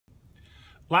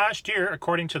Last year,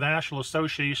 according to the National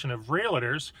Association of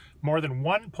Realtors, more than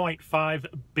 $1.5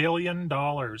 billion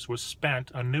was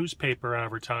spent on newspaper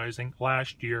advertising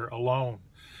last year alone.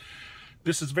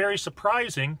 This is very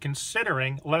surprising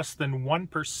considering less than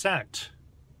 1%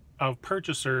 of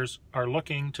purchasers are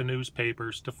looking to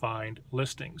newspapers to find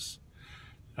listings.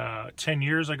 10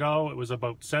 years ago, it was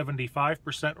about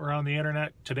 75% were on the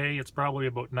internet. Today, it's probably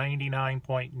about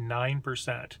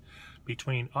 99.9%.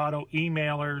 Between auto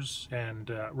emailers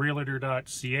and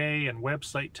realtor.ca and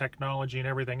website technology and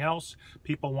everything else,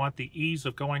 people want the ease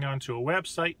of going onto a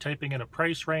website, typing in a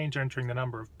price range, entering the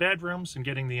number of bedrooms, and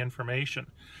getting the information.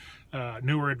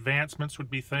 Newer advancements would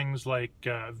be things like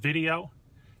video,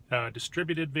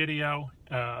 distributed video.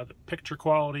 The picture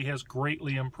quality has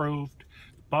greatly improved.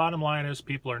 Bottom line is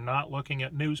people are not looking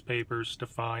at newspapers to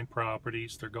find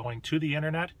properties. They're going to the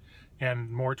internet and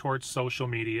more towards social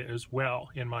media as well.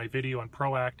 In my video on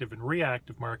proactive and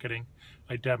reactive marketing,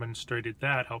 I demonstrated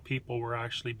that, how people were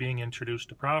actually being introduced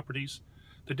to properties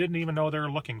that didn't even know they were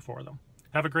looking for them.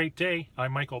 Have a great day.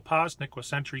 I'm Michael Poczynek with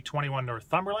Century 21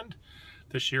 Northumberland.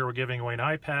 This year we're giving away an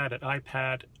iPad at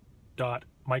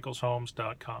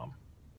ipad.michaelshomes.com.